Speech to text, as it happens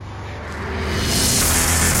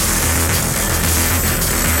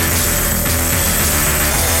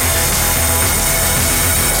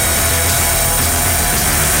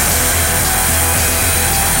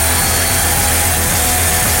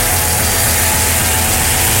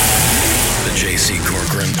Casey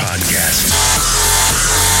Corcoran Podcast.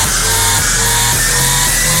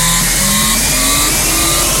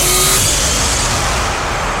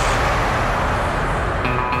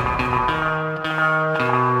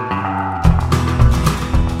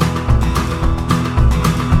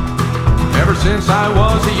 Ever since I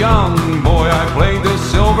was a young boy, I played the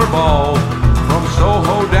silver ball. From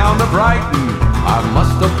Soho down to Brighton, I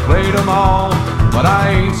must have played them all. But I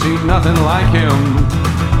ain't seen nothing like him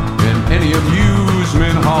in any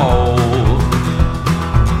amusement hall.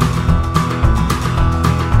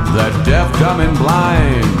 That deaf, dumb, and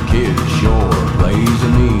blind kid sure plays a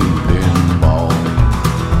mean pinball.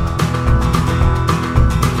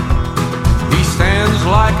 He stands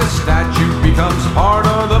like a statue, becomes part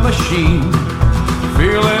of the machine,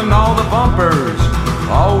 feeling all the bumpers,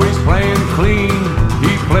 always playing clean.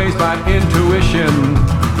 He plays by intuition,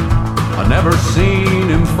 I never seen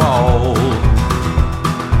him fall.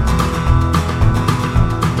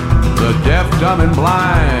 The deaf, dumb, and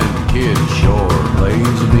blind kid sure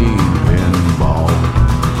plays a mean pinball.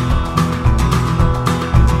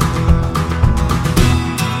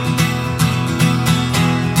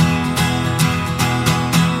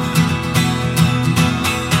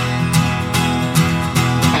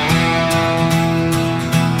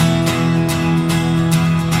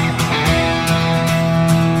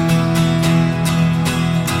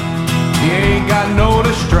 No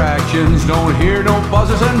distractions, don't hear no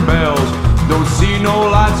buzzes and bells, don't see no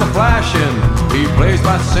lights a-flashing. He plays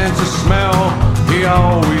by sense of smell, he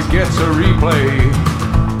always gets a replay.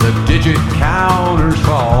 The digit counters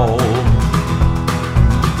fall.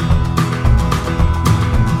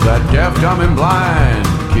 That deaf, dumb, and blind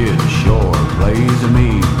kid sure plays a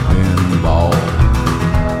mean pinball.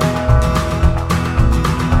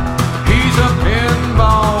 He's a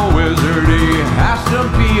pinball wizard, he has to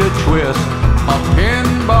be a twist. A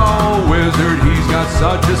pinball wizard, he's got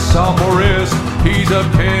such a supple wrist. He's a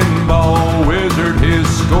pinball wizard, his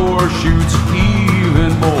score shoots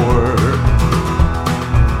even more.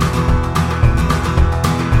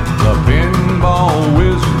 The pinball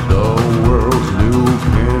wizard, the world's new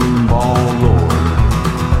pinball lord.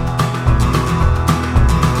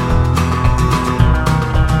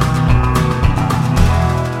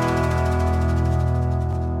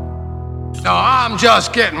 No, I'm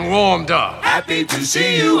just getting warmed up. Happy to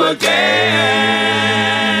see you again.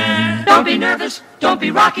 Don't be nervous, don't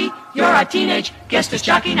be rocky. You're a teenage guest as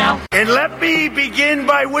jockey now. And let me begin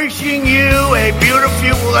by wishing you a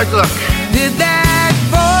beautiful look. Did that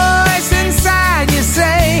voice inside you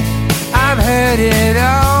say, I've heard it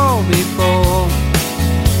all before?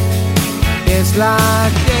 It's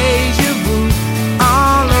like deja vu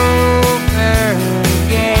all over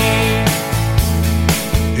again.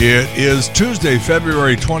 It is Tuesday,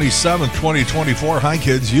 February 27th, 2024. Hi,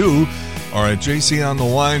 kids. You are at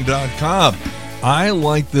jcontheline.com. I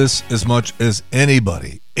like this as much as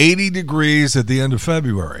anybody. 80 degrees at the end of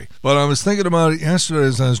February. But I was thinking about it yesterday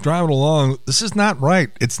as I was driving along. This is not right.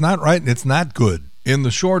 It's not right, and it's not good. In the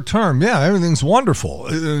short term, yeah, everything's wonderful.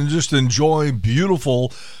 Just enjoy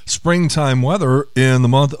beautiful springtime weather in the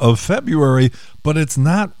month of February, but it's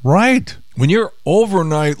not right. When your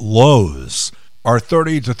overnight lows are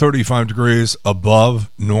 30 to 35 degrees above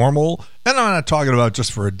normal, and I'm not talking about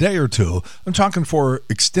just for a day or two, I'm talking for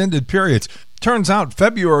extended periods. Turns out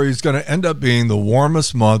February is going to end up being the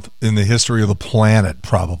warmest month in the history of the planet,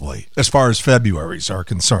 probably, as far as Februarys are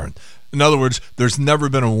concerned. In other words, there's never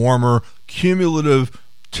been a warmer cumulative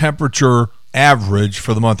temperature average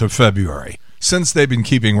for the month of February since they've been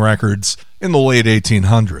keeping records in the late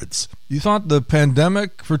 1800s. You thought the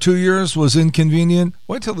pandemic for 2 years was inconvenient?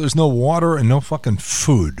 Wait till there's no water and no fucking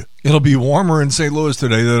food. It'll be warmer in St. Louis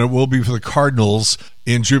today than it will be for the Cardinals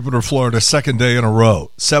in Jupiter, Florida, second day in a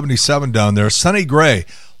row. 77 down there. Sonny Gray,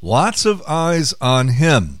 lots of eyes on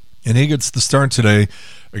him. And he gets the start today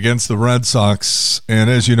against the Red Sox. And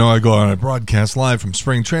as you know, I go on a broadcast live from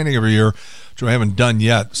spring training every year, which I haven't done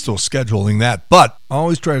yet, still scheduling that. But I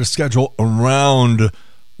always try to schedule around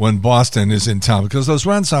when Boston is in town, because those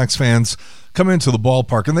Red Sox fans come into the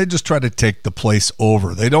ballpark and they just try to take the place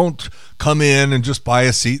over. They don't come in and just buy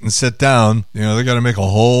a seat and sit down. You know, they got to make a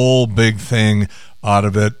whole big thing out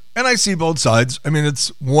of it. And I see both sides. I mean,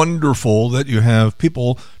 it's wonderful that you have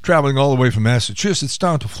people traveling all the way from Massachusetts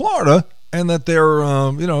down to Florida, and that their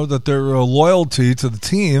loyalty to the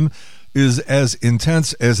team is as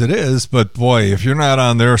intense as it is. But boy, if you're not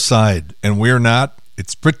on their side and we're not,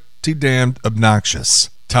 it's pretty damned obnoxious.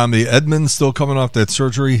 Tommy Edman still coming off that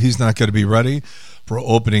surgery. He's not going to be ready for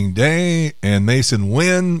opening day. And Mason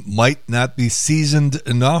Wynn might not be seasoned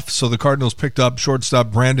enough. So the Cardinals picked up shortstop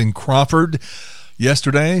Brandon Crawford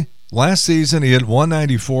yesterday. Last season, he hit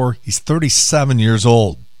 194. He's 37 years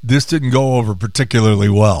old. This didn't go over particularly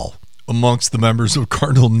well amongst the members of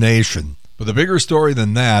Cardinal Nation. But the bigger story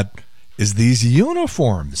than that is these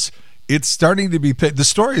uniforms. It's starting to be the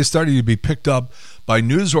story is starting to be picked up by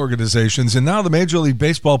news organizations, and now the Major League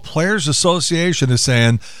Baseball Players Association is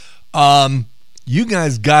saying, you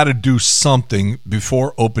guys got to do something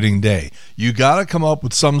before opening day. You got to come up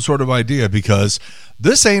with some sort of idea because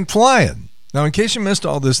this ain't flying. Now, in case you missed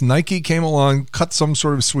all this, Nike came along, cut some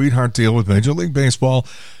sort of sweetheart deal with Major League Baseball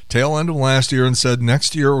tail end of last year and said,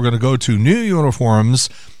 next year we're going to go to new uniforms.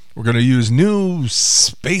 We're going to use new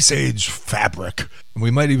space-age fabric. And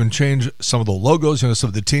we might even change some of the logos. Some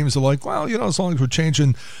of the teams are like, well, as long as we're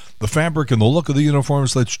changing the fabric and the look of the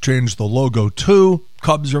uniforms, let's change the logo too.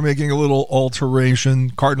 Cubs are making a little alteration.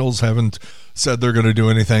 Cardinals haven't said they're going to do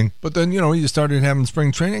anything. But then, you started having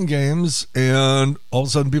spring training games, and all of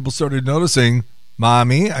a sudden people started noticing,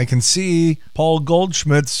 Mommy, I can see Paul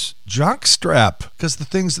Goldschmidt's jock strap, because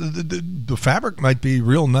the fabric might be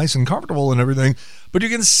real nice and comfortable and everything, but you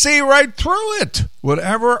can see right through it.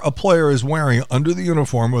 Whatever a player is wearing under the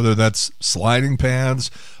uniform, whether that's sliding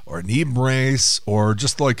pads or a knee brace or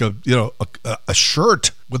just like a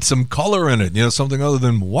shirt with some color in it, something other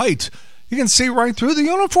than white, you can see right through the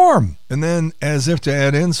uniform. And then, as if to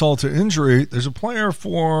add insult to injury, there's a player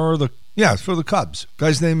for the Cubs.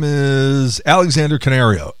 Guy's name is Alexander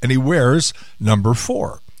Canario, and he wears number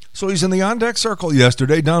 4. So he's in the on-deck circle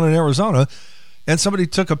yesterday down in Arizona, and somebody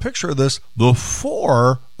took a picture of this. The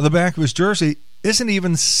 4 on the back of his jersey isn't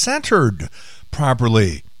even centered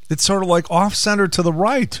properly. It's sort of like off-center to the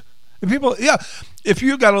right. And people, if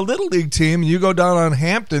you got a little league team and you go down on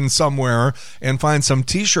Hampton somewhere and find some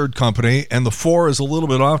T-shirt company and the 4 is a little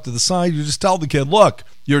bit off to the side, you just tell the kid, look,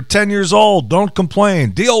 you're 10 years old, don't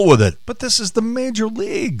complain, deal with it. But this is the major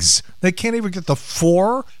leagues. They can't even get the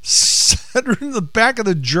 4 centered in the back of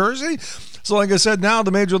the jersey. So like I said, now the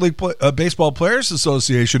Major League Baseball Players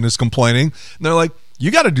Association is complaining. And they're like, you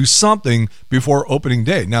got to do something before opening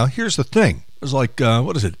day. Now, here's the thing. There's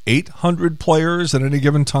 800 players at any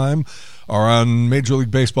given time are on Major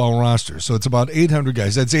League Baseball rosters. So it's about 800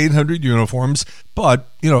 guys. That's 800 uniforms. But,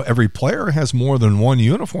 every player has more than one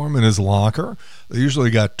uniform in his locker. They usually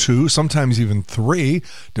got 2, sometimes even 3,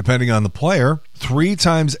 depending on the player. 3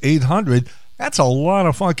 times 800, that's a lot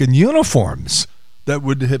of fucking uniforms that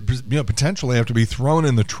would potentially have to be thrown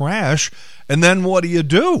in the trash. And then what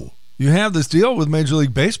do? You have this deal with Major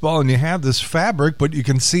League Baseball and you have this fabric, but you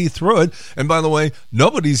can see through it. And by the way,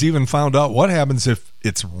 nobody's even found out what happens if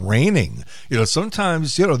it's raining.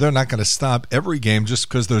 Sometimes, they're not going to stop every game just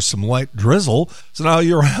because there's some light drizzle. So now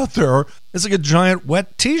you're out there. It's like a giant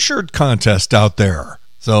wet T-shirt contest out there.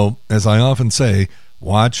 So, as I often say,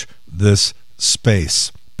 watch this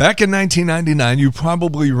space. Back in 1999, you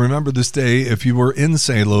probably remember this day if you were in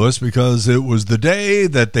St. Louis, because it was the day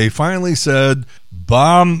that they finally said,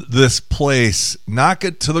 bomb this place, knock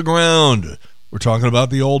it to the ground. We're talking about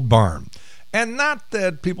the old barn. And not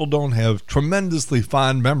that people don't have tremendously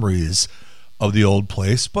fond memories of the old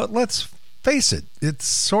place, but let's face it, it's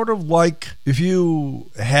sort of like if you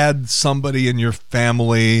had somebody in your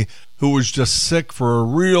family who was just sick for a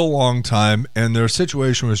real long time and their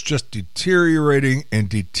situation was just deteriorating,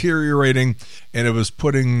 and it was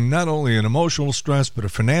putting not only an emotional stress but a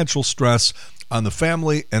financial stress on the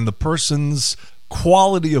family, and the person's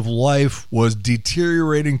quality of life was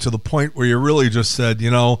deteriorating to the point where you really just said,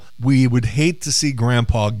 we would hate to see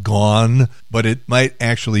Grandpa gone, but it might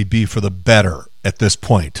actually be for the better at this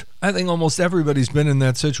point. I think almost everybody's been in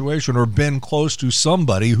that situation or been close to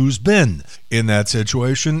somebody who's been in that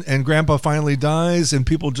situation, and Grandpa finally dies and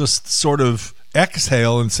people just sort of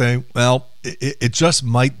exhale and say, well, it just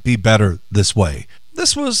might be better this way.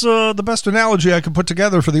 This was the best analogy I could put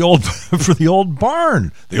together for the old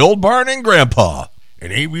barn. The old barn and Grandpa.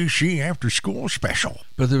 An ABC after-school special.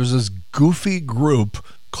 But there was this goofy group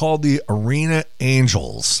called the Arena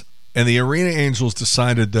Angels. And the Arena Angels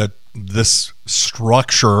decided that this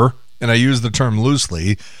structure, and I use the term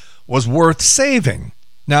loosely, was worth saving.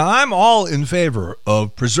 Now, I'm all in favor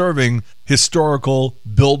of preserving historical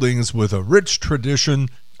buildings with a rich tradition.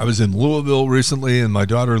 I was in Louisville recently, and my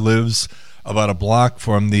daughter lives about a block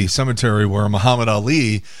from the cemetery where Muhammad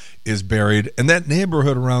Ali is buried, and that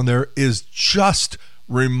neighborhood around there is just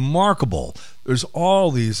remarkable. There's all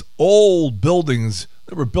these old buildings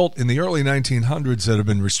that were built in the early 1900s that have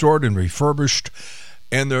been restored and refurbished,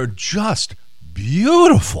 and they're just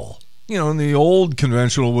beautiful. And the old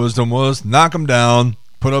conventional wisdom was knock them down,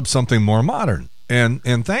 put up something more modern. And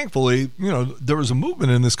thankfully, there was a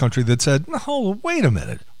movement in this country that said, no, wait a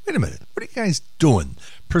minute. wait a minute, what are you guys doing?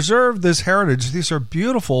 Preserve this heritage. These are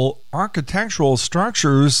beautiful architectural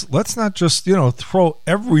structures. Let's not just, throw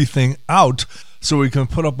everything out so we can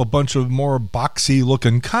put up a bunch of more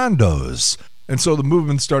boxy-looking condos. And so the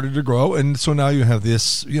movement started to grow, and so now you have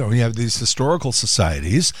this, you have these historical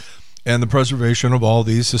societies and the preservation of all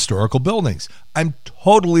these historical buildings. I'm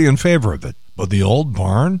totally in favor of it. But the old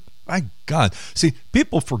barn, my God. See,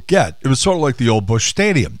 people forget. It was sort of like the old Busch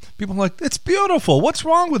Stadium. People are like, it's beautiful. What's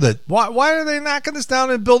wrong with it? Why are they knocking this down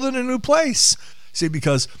and building a new place? See,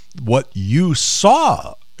 because what you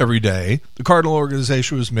saw every day, the Cardinal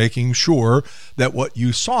organization was making sure that what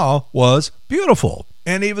you saw was beautiful.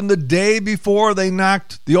 And even the day before they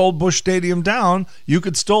knocked the old Busch Stadium down, you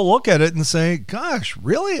could still look at it and say, gosh,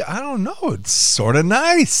 really? I don't know. It's sort of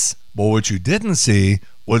nice. But what you didn't see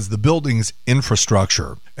was the building's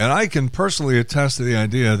infrastructure. And I can personally attest to the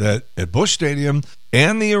idea that at Busch Stadium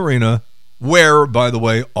and the arena, where, by the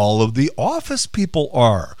way, all of the office people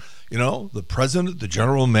are, the president, the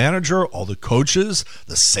general manager, all the coaches,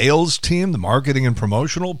 the sales team, the marketing and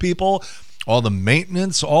promotional people, all the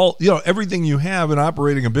maintenance, everything you have in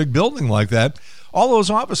operating a big building like that, all those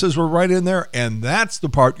offices were right in there, and that's the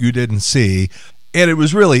part you didn't see. And it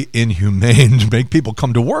was really inhumane to make people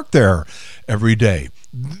come to work there every day.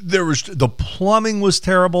 The plumbing was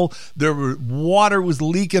terrible. Water was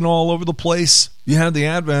leaking all over the place. You had the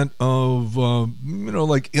advent of,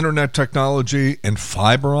 like internet technology and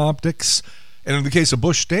fiber optics. And in the case of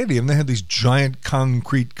Busch Stadium, they had these giant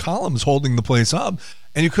concrete columns holding the place up.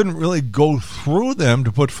 And you couldn't really go through them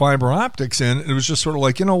to put fiber optics in. It was just sort of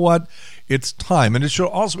like, you know what? It's time. And it should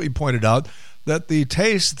also be pointed out that the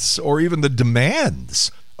tastes or even the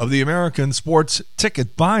demands of the American sports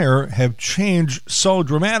ticket buyer have changed so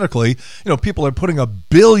dramatically. People are putting $1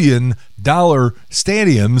 billion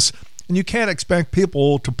stadiums, and you can't expect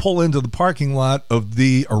people to pull into the parking lot of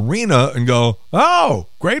the arena and go, oh,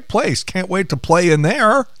 great place. Can't wait to play in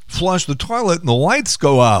there. Flush the toilet and the lights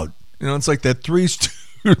go out. It's like that Three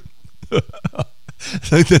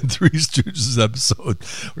Stooges episode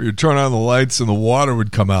where you turn on the lights and the water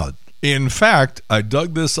would come out. In fact, I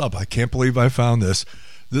dug this up. I can't believe I found this.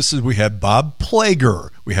 We had Bob Plager.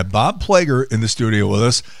 We had Bob Plager in the studio with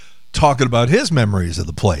us talking about his memories of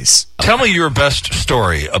the place. Tell me your best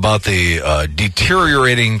story about the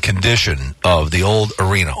deteriorating condition of the old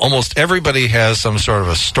arena. Almost everybody has some sort of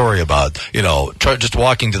a story about, just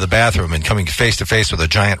walking to the bathroom and coming face to face with a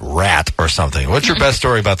giant rat or something. What's your best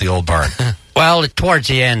story about the old barn? Well, towards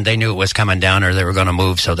the end, they knew it was coming down or they were going to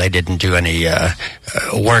move, so they didn't do any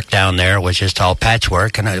work down there. It was just all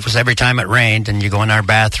patchwork, and it was every time it rained, and you go in our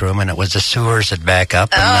bathroom, and it was the sewers that back up,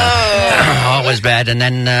 and all was bad. And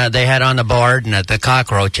then they had on the board and the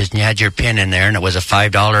cockroaches, and you had your pin in there, and it was a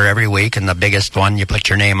 $5 every week, and the biggest one you put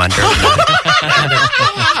your name under.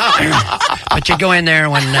 But you go in there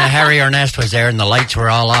when Harry Ernest was there, and the lights were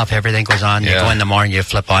all off, everything was on. You go in the morning, you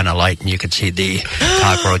flip on a light, and you could see the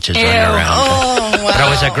cockroaches running around. Oh, wow. But it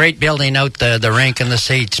was a great building out the rink and the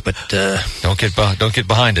seats, but don't get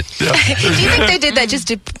behind it. Do you think they did that just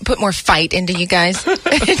to put more fight into you guys?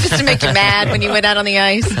 Just to make you mad when you went out on the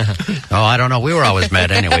ice? Oh, I don't know. We were always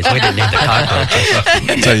mad anyways. We didn't need the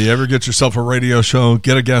cockroaches. So you ever get yourself a radio show,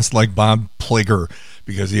 get a guest like Bob Plager,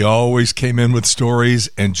 because he always came in with stories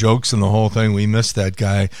and jokes and the whole thing. We miss that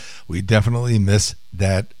guy. We definitely miss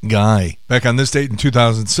that guy. Back on this date in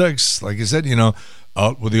 2006, like I said,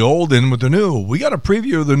 out with the old, in with the new. We got a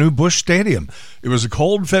preview of the new Busch Stadium. It was a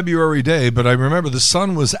cold February day, but I remember the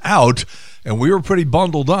sun was out, and we were pretty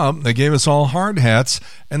bundled up. They gave us all hard hats,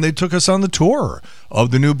 and they took us on the tour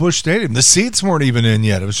of the new Busch Stadium. The seats weren't even in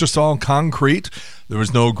yet. It was just all concrete. There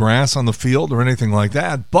was no grass on the field or anything like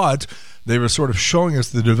that, but they were sort of showing us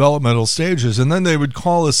the developmental stages, and then they would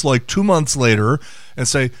call us like 2 months later and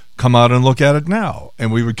say, come out and look at it now.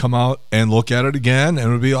 And we would come out and look at it again, and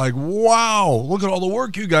it would be like, wow, look at all the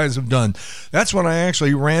work you guys have done. That's when I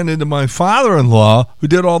actually ran into my father-in-law, who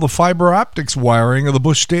did all the fiber optics wiring of the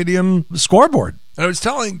Busch Stadium scoreboard. And I was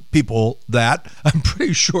telling people that. I'm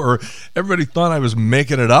pretty sure everybody thought I was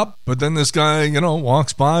making it up. But then this guy,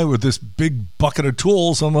 walks by with this big bucket of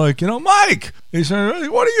tools. I'm like, Mike. He said, hey,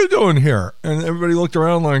 what are you doing here? And everybody looked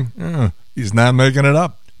around like, he's not making it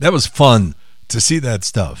up. That was fun to see that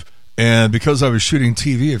stuff. And because I was shooting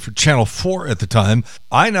TV for Channel 4 at the time,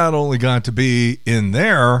 I not only got to be in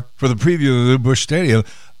there for the preview of the Busch Stadium,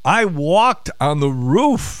 I walked on the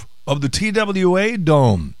roof of the TWA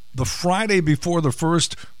Dome the Friday before the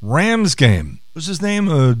first Rams game. What's his name?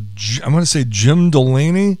 I'm going to say Jim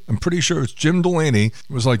Delaney. I'm pretty sure it's Jim Delaney. It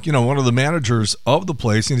was like, one of the managers of the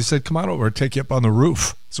place. And he said, come on over, I'll take you up on the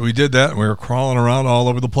roof. So we did that, and we were crawling around all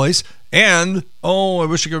over the place. And, I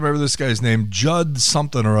wish I could remember this guy's name, Judd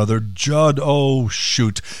something or other. Judd,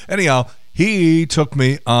 Anyhow, he took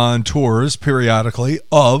me on tours periodically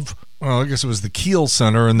of, I guess it was the Kiel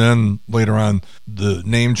Center, and then later on the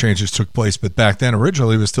name changes took place. But back then,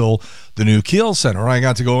 originally, it was still the new Kiel Center. I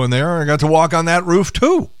got to go in there, and I got to walk on that roof,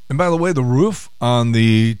 too. And by the way, the roof on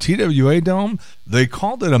the TWA Dome, they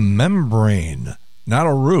called it a membrane, not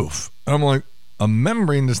a roof. And I'm like, a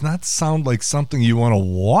membrane does not sound like something you want to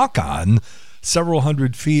walk on several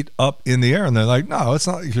hundred feet up in the air. And they're like, no, it's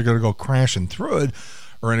not like you're going to go crashing through it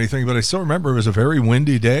or anything. But I still remember it was a very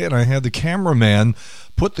windy day, and I had the cameraman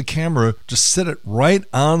put the camera, just sit it right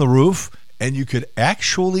on the roof, and you could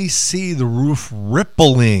actually see the roof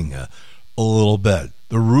rippling a little bit.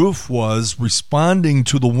 The roof was responding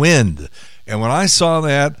to the wind. And when I saw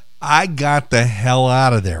that, I got the hell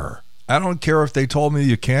out of there. I don't care if they told me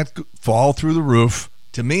you can't fall through the roof.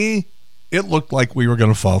 To me, it looked like we were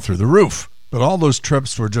going to fall through the roof. But all those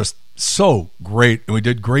trips were just so great, and we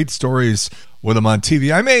did great stories with them on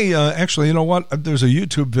TV. I may actually, you know what? There's a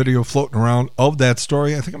YouTube video floating around of that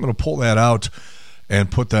story. I think I'm going to pull that out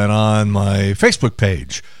and put that on my Facebook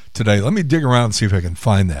page today. Let me dig around and see if I can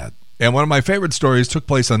find that. And one of my favorite stories took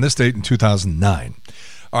place on this date in 2009.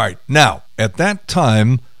 All right, now, at that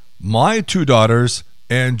time, my two daughters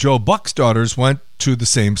and Joe Buck's daughters went to the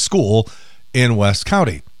same school in West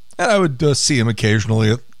County. And I would see him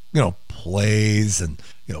occasionally at, plays and,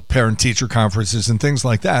 parent-teacher conferences and things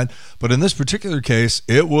like that. But in this particular case,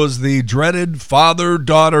 it was the dreaded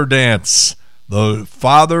father-daughter dance. The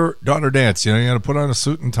father-daughter dance. You got to put on a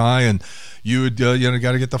suit and tie, and you would,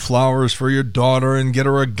 got to get the flowers for your daughter and get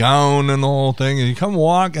her a gown and the whole thing. And you come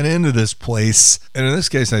walking into this place. And in this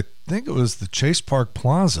case, I think it was the Chase Park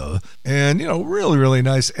Plaza. And, really, really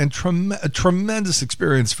nice and a tremendous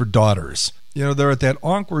experience for daughters. They're at that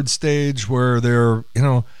awkward stage where they're,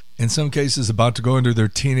 in some cases about to go into their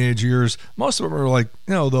teenage years. Most of them are like,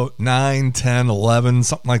 the 9, 10, 11,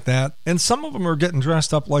 something like that. And some of them are getting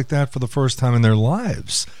dressed up like that for the first time in their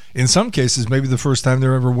lives. In some cases, maybe the first time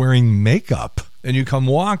they're ever wearing makeup. And you come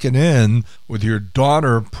walking in with your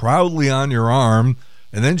daughter proudly on your arm,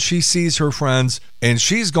 and then she sees her friends, and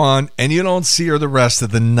she's gone, and you don't see her the rest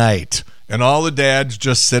of the night. And all the dads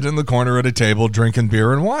just sit in the corner at a table drinking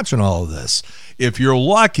beer and watching all of this. If you're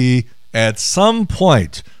lucky, at some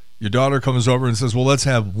point, your daughter comes over and says, well, let's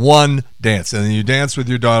have one dance. And then you dance with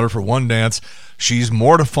your daughter for one dance. She's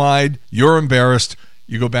mortified. You're embarrassed.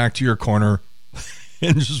 You go back to your corner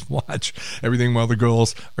and just watch everything while the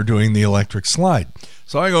girls are doing the electric slide.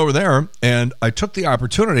 So I go over there, and I took the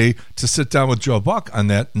opportunity to sit down with Joe Buck on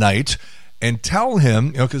that night and tell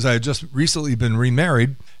him, because I had just recently been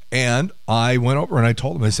remarried, and I went over and I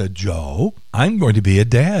told him, I said, Joe, I'm going to be a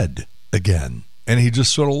dad again. And he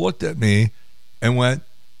just sort of looked at me and went,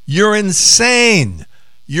 you're insane.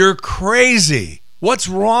 You're crazy. What's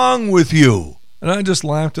wrong with you? And I just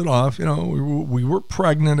laughed it off. We were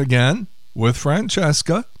pregnant again with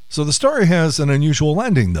Francesca. So the story has an unusual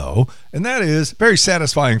ending, though, and that is very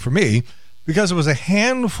satisfying for me because it was a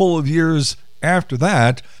handful of years after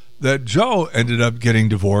that Joe ended up getting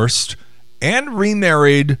divorced and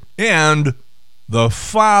remarried and the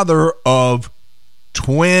father of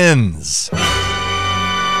twins.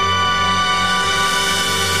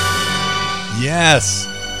 Yes,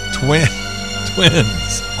 twins.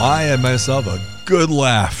 I had myself a good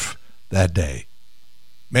laugh that day.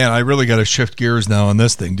 Man, I really got to shift gears now on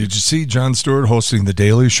this thing. Did you see Jon Stewart hosting The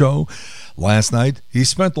Daily Show last night? He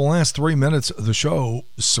spent the last 3 minutes of the show,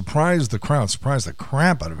 surprised the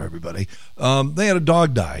crap out of everybody. They had a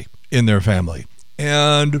dog die in their family.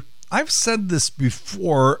 And I've said this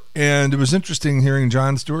before, and it was interesting hearing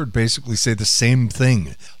Jon Stewart basically say the same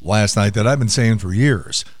thing last night that I've been saying for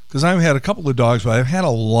years. Because I've had a couple of dogs, but I've had a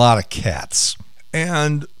lot of cats.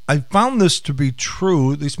 And I found this to be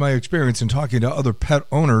true, at least my experience in talking to other pet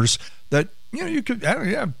owners, that,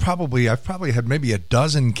 I've probably had maybe a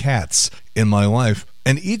dozen cats in my life,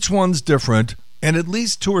 and each one's different, and at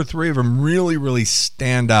least 2 or 3 of them really, really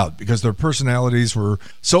stand out because their personalities were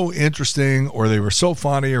so interesting or they were so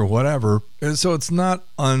funny or whatever. And so it's not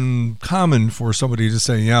uncommon for somebody to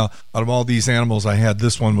say, out of all these animals I had,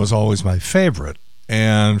 this one was always my favorite.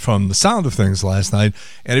 And from the sound of things last night,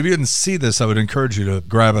 and if you didn't see this, I would encourage you to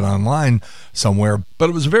grab it online somewhere. But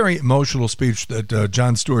it was a very emotional speech that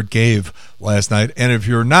Jon Stewart gave last night. And if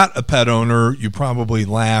you're not a pet owner, you probably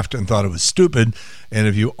laughed and thought it was stupid. And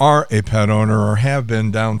if you are a pet owner or have been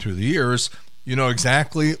down through the years, you know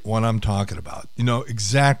exactly what I'm talking about. And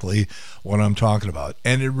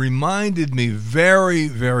it reminded me very,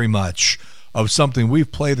 very much of something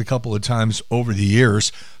we've played a couple of times over the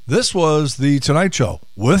years. This was The Tonight Show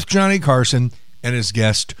with Johnny Carson and his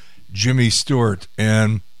guest, Jimmy Stewart.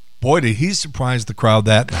 And boy, did he surprise the crowd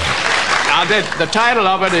that night. Now, the title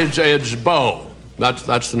of it is Bo.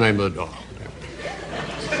 That's the name of the dog.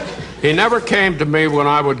 He never came to me when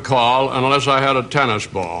I would call unless I had a tennis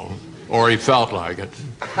ball, or he felt like it.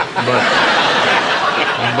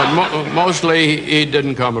 But mostly he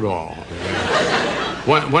didn't come at all.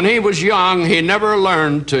 When he was young, he never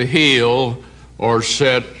learned to heel or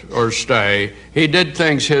sit or stay. He did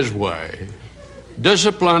things his way.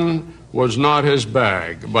 Discipline was not his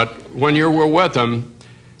bag, but when you were with him,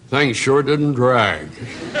 things sure didn't drag.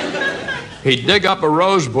 He'd dig up a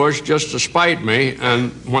rose bush just to spite me,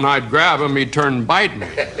 and when I'd grab him, he'd turn and bite me.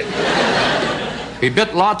 He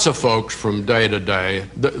bit lots of folks from day to day.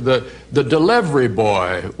 The delivery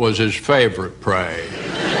boy was his favorite prey.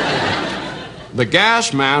 The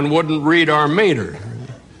gas man wouldn't read our meter.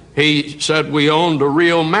 He said we owned a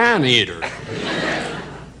real man-eater.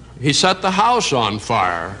 He set the house on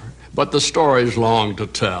fire, but the story's long to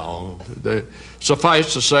tell.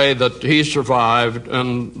 Suffice to say that he survived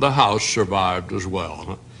and the house survived as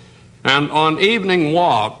well. And on evening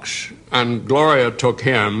walks, and Gloria took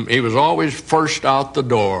him, he was always first out the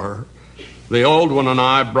door. The old one and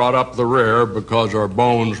I brought up the rear because our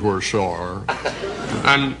bones were sore.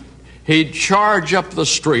 And he'd charge up the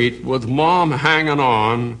street with Mom hanging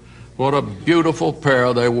on. What a beautiful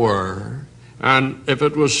pair they were. And if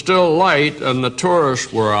it was still light and the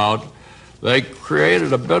tourists were out, they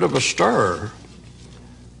created a bit of a stir.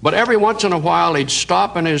 But every once in a while, he'd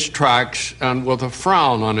stop in his tracks and with a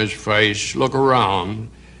frown on his face, look around.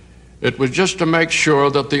 It was just to make sure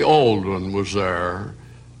that the old one was there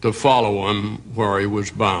to follow him where he was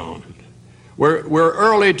bound. We're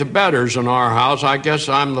early to bedders in our house. I guess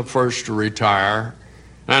I'm the first to retire.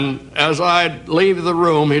 And as I'd leave the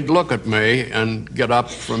room, he'd look at me and get up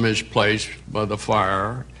from his place by the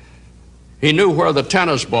fire. He knew where the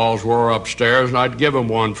tennis balls were upstairs, and I'd give him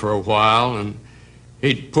one for a while, and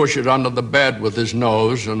he'd push it under the bed with his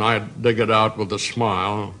nose, and I'd dig it out with a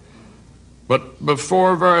smile. But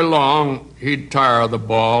before very long, he'd tire the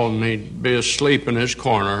ball, and he'd be asleep in his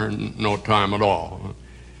corner in no time at all.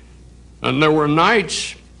 And there were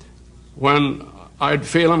nights when I'd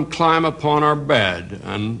feel him climb upon our bed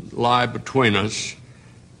and lie between us,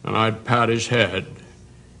 and I'd pat his head.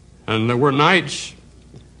 And there were nights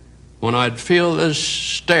when I'd feel this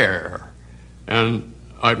stare, and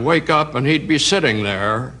I'd wake up and he'd be sitting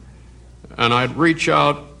there, and I'd reach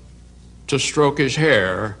out to stroke his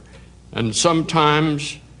hair, and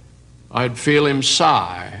sometimes I'd feel him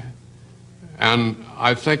sigh, and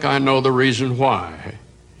I think I know the reason why.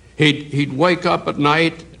 He'd wake up at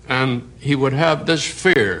night and he would have this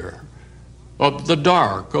fear of the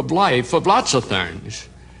dark, of life, of lots of things,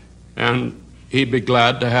 and he'd be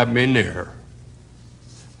glad to have me near.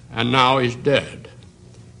 And now he's dead.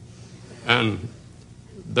 And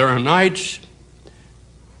there are nights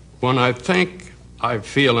when I think I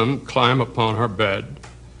feel him climb upon her bed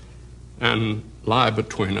and lie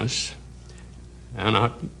between us, and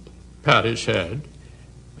I pat his head.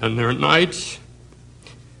 And there are nights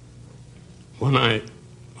when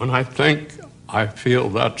I think I feel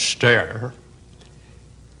that stare,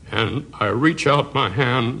 and I reach out my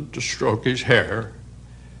hand to stroke his hair,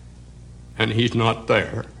 and he's not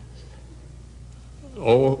there.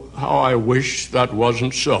 Oh, how I wish that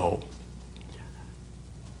wasn't so.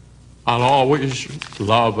 I'll always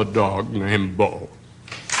love a dog named Bo.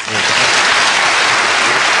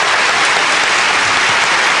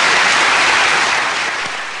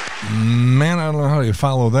 Man, I don't know how you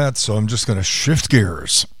follow that, so I'm just going to shift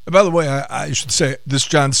gears. And by the way, I should say this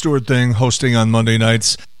Jon Stewart thing, hosting on Monday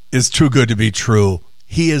nights, is too good to be true.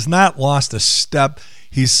 He has not lost a step.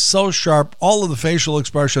 He's so sharp. All of the facial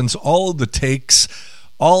expressions, all of the takes,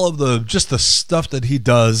 all of the stuff that he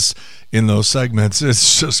does in those segments,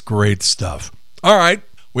 it's just great stuff. All right,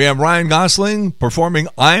 we have Ryan Gosling performing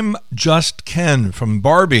I'm Just Ken from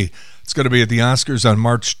Barbie. It's going to be at the Oscars on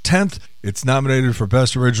March 10th. It's nominated for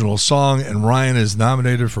Best Original Song, and Ryan is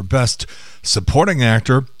nominated for Best Supporting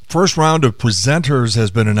Actor. First round of presenters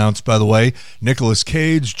has been announced, by the way. Nicolas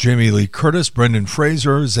Cage, Jamie Lee Curtis, Brendan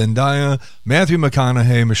Fraser, Zendaya, Matthew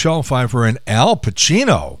McConaughey, Michelle Pfeiffer, and Al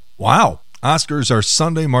Pacino. Wow. Oscars are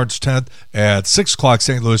Sunday, March 10th at 6 o'clock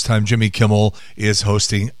St. Louis time. Jimmy Kimmel is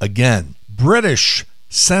hosting again. British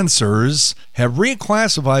censors have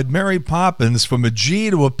reclassified Mary Poppins from a G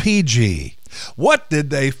to a PG. What did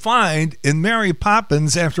they find in Mary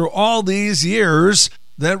Poppins after all these years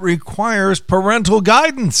that requires parental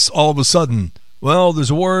guidance all of a sudden? Well, there's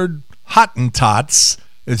a word, Hottentots.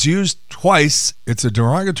 It's used twice. It's a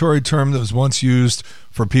derogatory term that was once used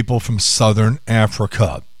for people from southern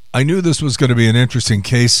Africa. I knew this was going to be an interesting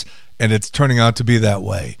case, and it's turning out to be that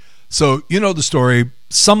way. So, you know the story.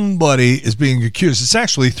 Somebody is being accused. It's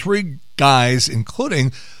actually three guys,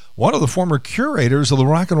 including one of the former curators of the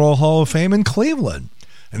Rock and Roll Hall of Fame in Cleveland.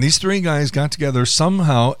 And these three guys got together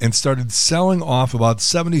somehow and started selling off about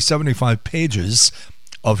 75 pages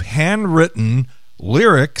of handwritten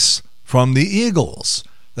lyrics from the Eagles.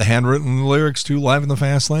 The handwritten lyrics to Live in the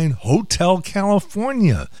Fast Lane, Hotel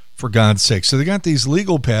California, for God's sake. So they got these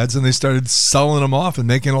legal pads and they started selling them off and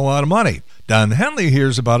making a lot of money. Don Henley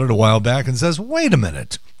hears about it a while back and says, wait a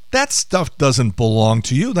minute, that stuff doesn't belong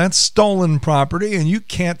to you. That's stolen property, and you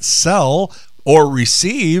can't sell or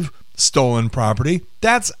receive stolen property.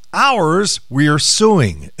 That's ours. We are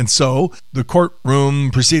suing. And so the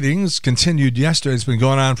courtroom proceedings continued yesterday. It's been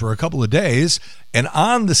going on for a couple of days. And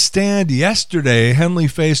on the stand yesterday, Henley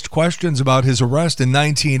faced questions about his arrest in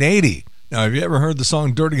 1980. Now, have you ever heard the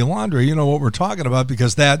song Dirty Laundry? You know what we're talking about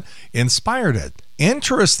because that inspired it.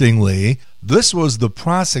 Interestingly, this was the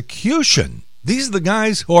prosecution. These are the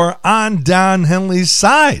guys who are on Don Henley's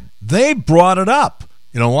side. They brought it up.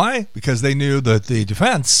 You know why? Because they knew that the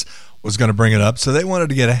defense was going to bring it up, so they wanted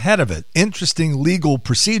to get ahead of it. Interesting legal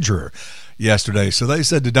procedure yesterday. So they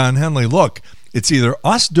said to Don Henley, look, it's either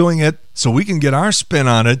us doing it so we can get our spin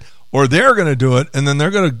on it, or they're going to do it, and then they're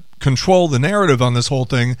going to control the narrative on this whole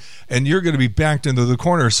thing, and you're going to be backed into the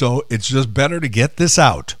corner, so it's just better to get this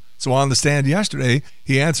out. So on the stand yesterday,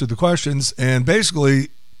 he answered the questions and basically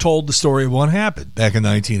told the story of what happened back in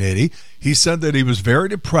 1980. He said that he was very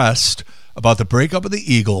depressed about the breakup of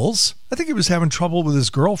the Eagles. I think he was having trouble with his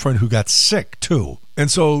girlfriend who got sick too. And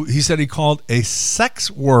so he said he called a sex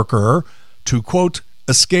worker to, quote,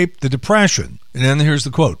 escape the depression. And then here's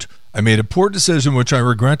the quote. I made a poor decision which I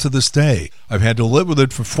regret to this day. I've had to live with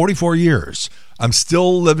it for 44 years. I'm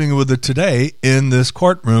still living with it today in this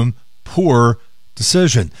courtroom. Poor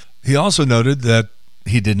decision. He also noted that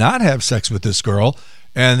he did not have sex with this girl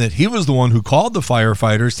and that he was the one who called the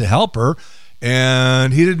firefighters to help her,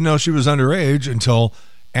 and he didn't know she was underage until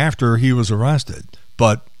after he was arrested.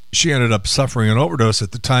 But she ended up suffering an overdose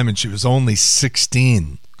at the time, and she was only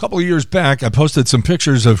 16. A couple of years back, I posted some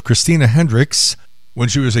pictures of Christina Hendricks when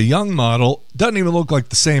she was a young model. Doesn't even look like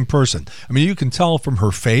the same person. I mean, you can tell from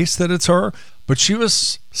her face that it's her, but she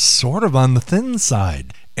was sort of on the thin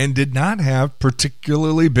side and did not have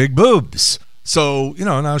particularly big boobs. So, you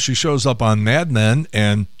know, now she shows up on Mad Men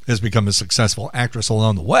and has become a successful actress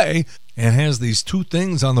along the way and has these two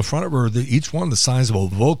things on the front of her, each one the size of a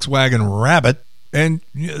Volkswagen Rabbit. And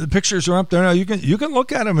the pictures are up there now. You can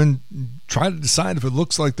look at them and try to decide if it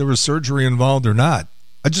looks like there was surgery involved or not.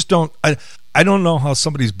 I just don't. I don't know how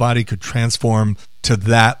somebody's body could transform to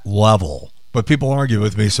that level. But people argue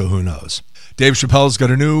with me, so who knows? Dave Chappelle's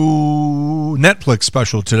got a new Netflix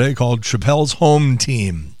special today called Chappelle's Home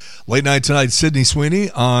Team. Late night tonight, Sydney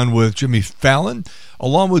Sweeney on with Jimmy Fallon,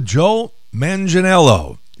 along with Joe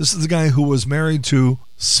Manganiello. This is the guy who was married to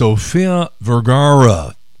Sofia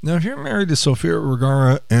Vergara. Now, if you're married to Sofia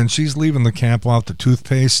Vergara and she's leaving the cap off the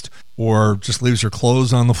toothpaste or just leaves her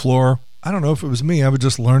clothes on the floor, I don't know, if it was me, I would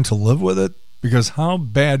just learn to live with it, because how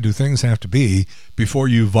bad do things have to be before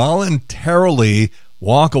you voluntarily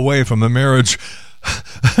walk away from a marriage?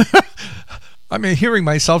 I mean, hearing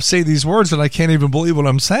myself say these words and I can't even believe what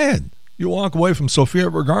I'm saying. You walk away from Sofia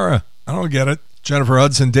Vergara. I don't get it. Jennifer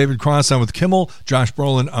Hudson, David Cross on with Kimmel, Josh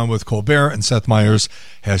Brolin on with Colbert, and Seth Meyers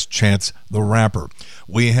has Chance the Rapper.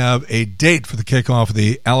 We have a date for the kickoff of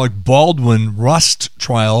the Alec Baldwin Rust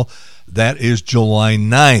trial. That is July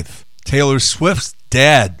 9th. Taylor Swift's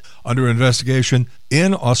dad under investigation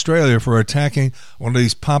in Australia for attacking one of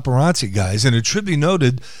these paparazzi guys. And it should be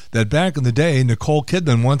noted that back in the day, Nicole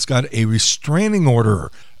Kidman once got a restraining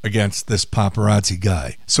order against this paparazzi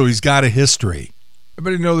guy. So he's got a history.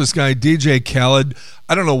 Everybody know this guy, DJ Khaled.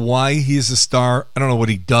 I don't know why he's a star. I don't know what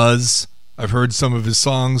he does. I've heard some of his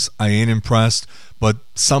songs. I ain't impressed. But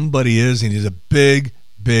somebody is, and he's a big,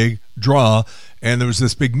 big draw. And there was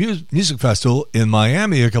this big music festival in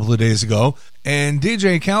Miami a couple of days ago, and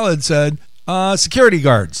DJ Khaled said, security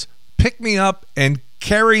guards, pick me up and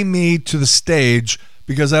carry me to the stage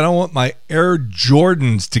because I don't want my Air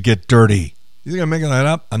Jordans to get dirty. You think I'm making that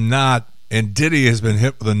up? I'm not. And Diddy has been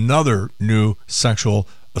hit with another new sexual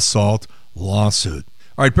assault lawsuit.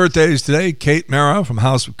 All right, birthdays today. Kate Mara from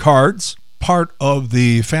House of Cards, part of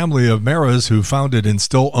the family of Maras who founded and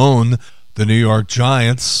still own the New York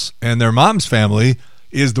Giants, and their mom's family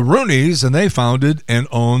is the Rooneys, and they founded and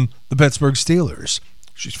own the Pittsburgh Steelers.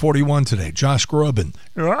 She's 41 today. Josh Groban.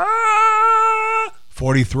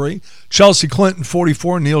 43. Chelsea Clinton,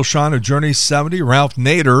 44. Neil Sean of Journey, 70. Ralph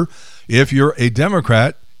Nader, if you're a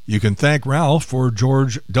Democrat, you can thank Ralph for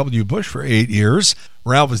George W. Bush for 8 years.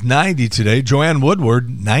 Ralph is 90 today. Joanne Woodward,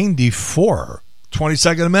 94.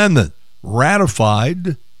 22nd Amendment,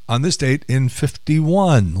 ratified on this date in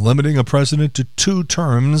 51, limiting a president to 2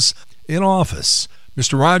 terms in office.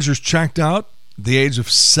 Mr. Rogers checked out at the age of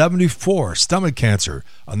 74, stomach cancer,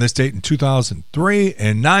 on this date in 2003.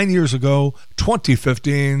 And 9 years ago,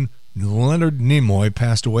 2015, Leonard Nimoy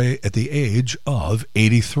passed away at the age of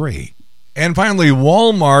 83. And finally,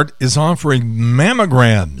 Walmart is offering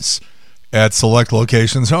mammograms at select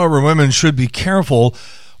locations. However, women should be careful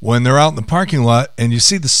when they're out in the parking lot and you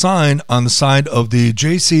see the sign on the side of the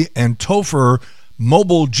JC and Topher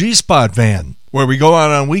mobile G-Spot van, where we go out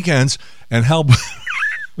on weekends and help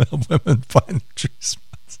women find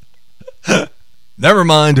G-Spots. Never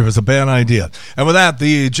mind, it was a bad idea. And with that,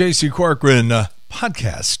 the J.C. Corcoran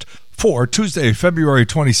podcast for Tuesday, February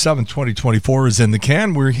 27, 2024 is in the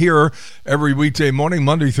can. We're here every weekday morning,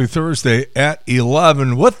 Monday through Thursday at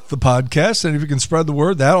 11 with the podcast. And if you can spread the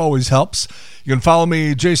word, that always helps. You can follow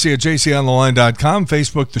me, JC, at jcontheline.com,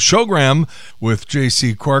 Facebook, The Showgram with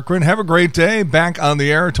JC Corcoran. Have a great day. Back on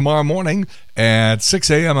the air tomorrow morning at 6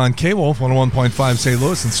 a.m. on K-Wolf, 101.5 St.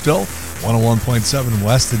 Louis, and still 101.7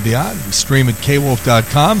 West and beyond. We stream at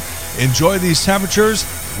kwolf.com. Enjoy these temperatures.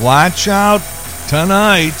 Watch out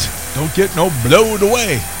tonight. Don't get no blowed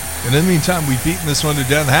away. And in the meantime, we've beaten this one to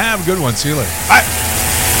death. Have a good one. See you later. Bye.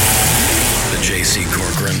 The J.C.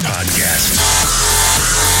 Corcoran Podcast.